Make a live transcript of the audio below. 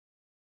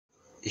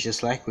It's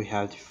just like we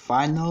have the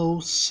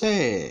final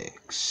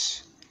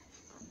 6.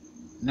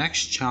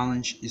 Next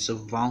challenge is a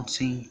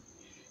voting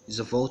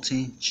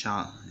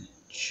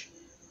challenge.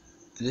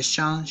 In this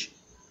challenge,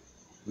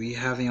 we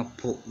having a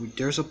pole.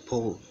 There's a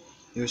pole.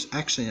 There's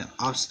actually an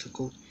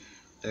obstacle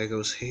that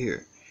goes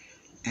here,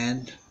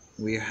 and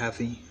we're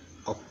having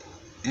a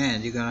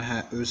and you're gonna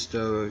have use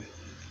a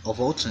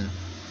voting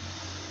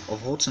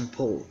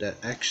pole that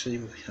actually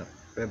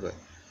remember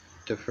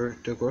the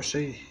first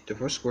grocery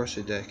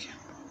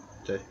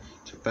that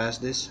to pass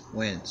this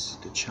wins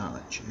the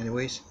challenge.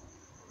 Anyways,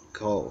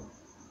 go.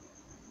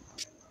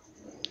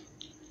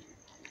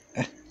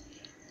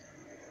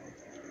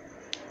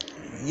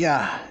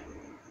 Yeah.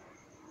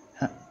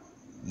 Huh.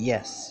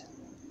 Yes.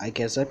 I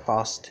guess I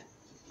passed.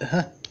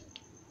 Uh-huh.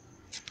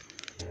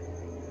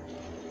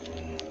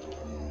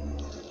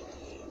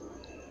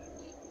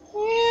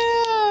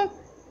 Yeah.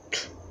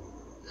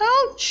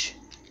 Ouch.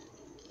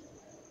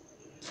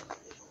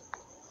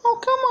 Oh,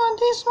 come on,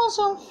 this was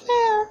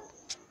unfair.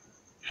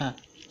 Huh.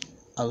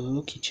 A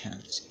lucky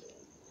chance.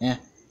 Yeah.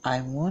 I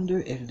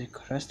wonder if the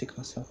crusty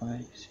can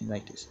survive something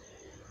like this.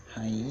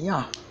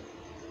 Yeah.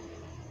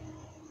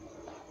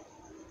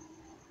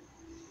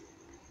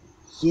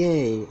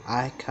 Yay,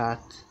 I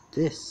got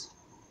this.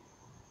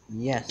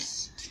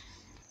 Yes.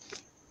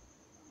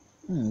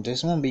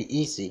 This won't be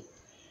easy.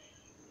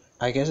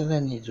 I guess I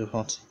don't need to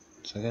hold.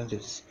 So I'm gonna do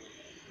this.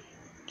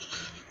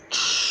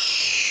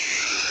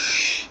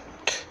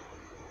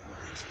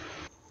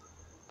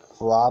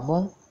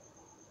 Problem?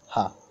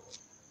 Huh.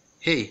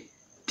 Hey,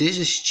 this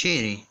is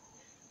cheating.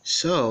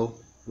 So,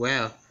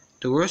 well,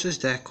 the verses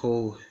that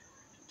could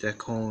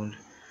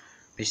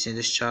missing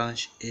this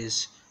challenge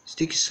is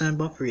Sticky Sun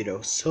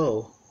Burrito.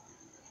 So,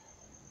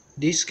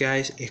 these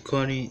guys,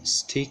 including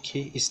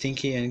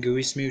Stinky, and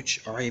Gooey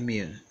Smooch, are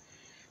immune.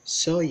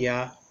 So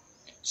yeah,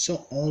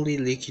 so only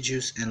Leaky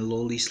Juice and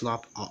Lowly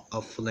Slop are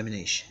up for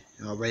elimination.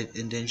 Alright,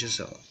 in danger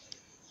zone.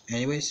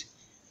 Anyways,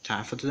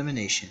 time for the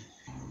elimination.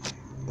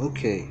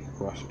 Okay,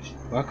 Crossfish,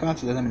 welcome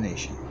to the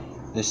elimination.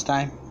 This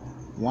time,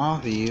 one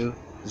of you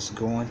is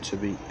going to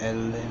be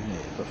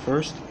eliminated. But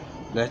first,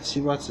 let's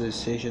see what's the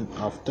decision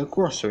of the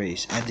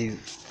groceries and the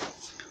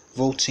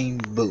voting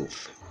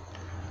booth.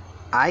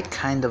 I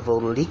kind of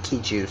vote Leaky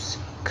Juice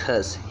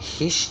cause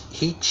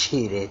he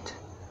cheated.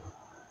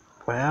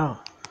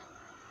 Well,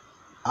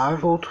 I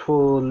vote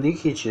for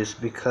Leaky Juice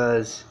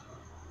because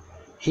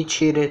he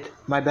cheated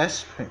my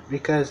best friend,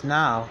 because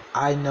now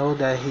I know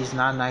that he's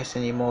not nice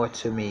anymore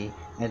to me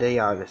and the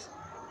others.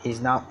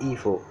 He's now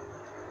evil.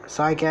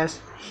 So I guess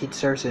he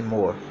deserves it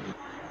more.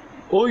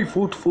 I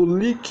vote for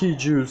Leaky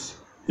Juice.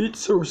 He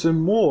deserves it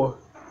more.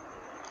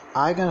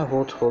 I gonna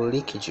vote for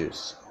Leaky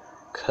Juice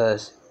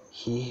cause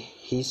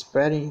he's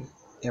pretty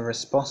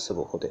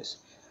irresponsible for this.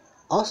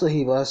 Also,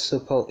 he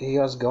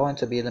was going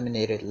to be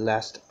eliminated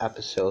last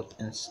episode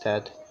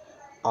instead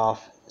of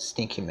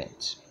Stinky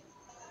Mint.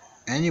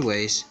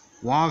 Anyways,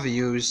 one of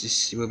you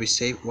will be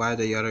safe while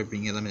the other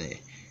being eliminated.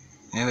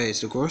 Anyways,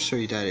 the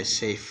grocery that is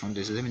safe from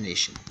this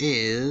elimination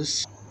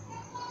is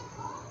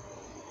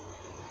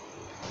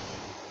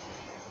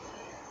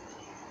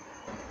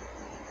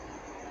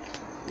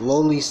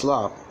Lowly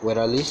Slop with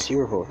at least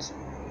 0 votes.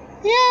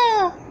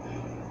 Yeah.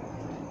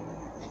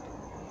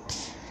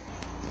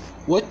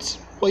 What?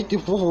 Wait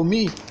for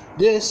me.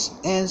 This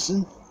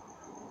isn't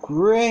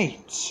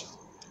great.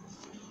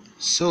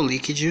 So,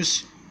 Leaky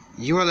Juice,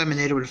 you are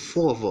eliminated with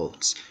 4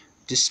 votes,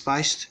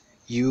 despite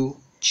you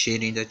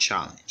cheating the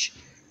challenge.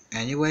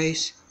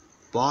 Anyways,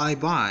 bye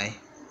bye,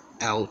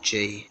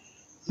 LJ.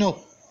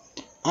 No,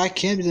 I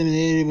can't be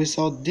eliminated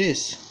without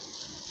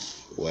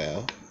this.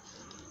 Well,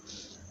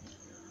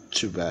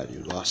 too bad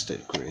you lost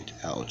it, great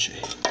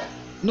LJ.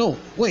 No,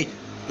 wait,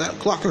 that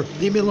clocker,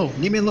 leave me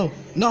alone,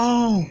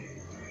 No!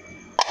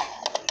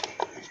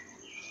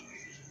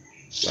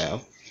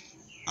 Well,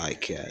 I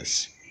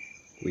guess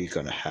we're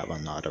gonna have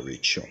another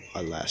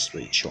a last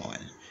rejoin.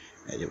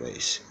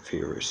 Anyways,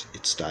 viewers,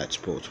 it's that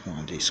both one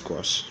of these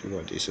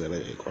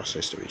eliminated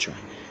crosses to rejoin.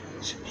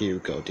 So here we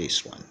go,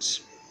 these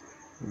ones.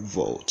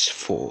 Votes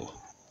for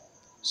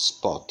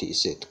Spotty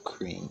Zit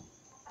Cream,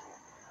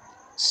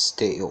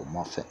 Stale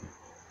Muffin,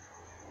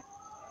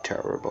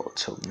 Terrible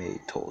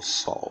Tomato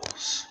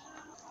Sauce,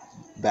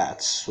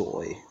 Bad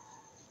Soy,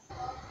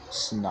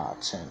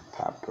 Snot and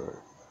Pepper,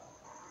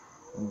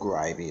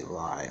 Grimy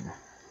Lime,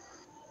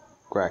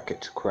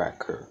 Cracket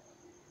Cracker,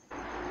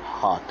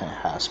 Hot and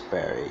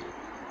Raspberry,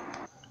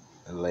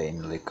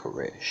 Lame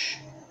Licorice,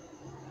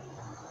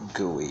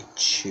 Gooey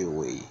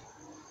Chewy,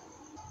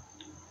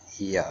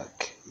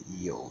 Yuck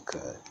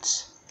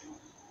Yogurt,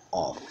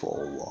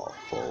 Awful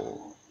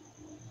Waffle,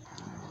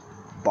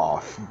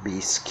 Barf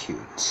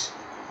Biscuit,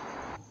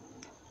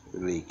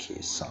 Leaky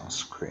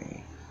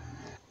Sunscreen,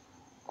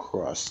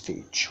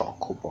 Crusty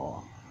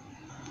Chocobar,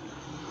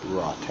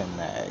 Rotten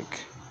Egg,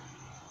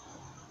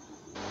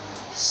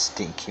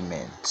 Stinky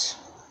Mint,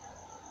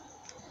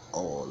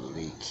 or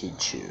Leaky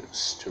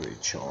Juice to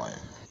rejoin.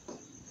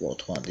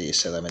 Vote one of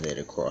these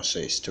eliminated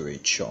crosses to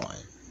rejoin.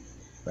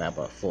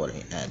 Remember,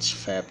 voting ends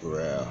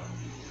February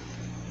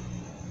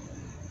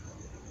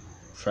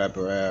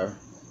February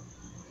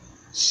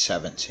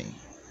 17.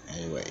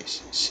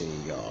 Anyways, see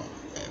y'all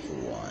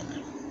everyone.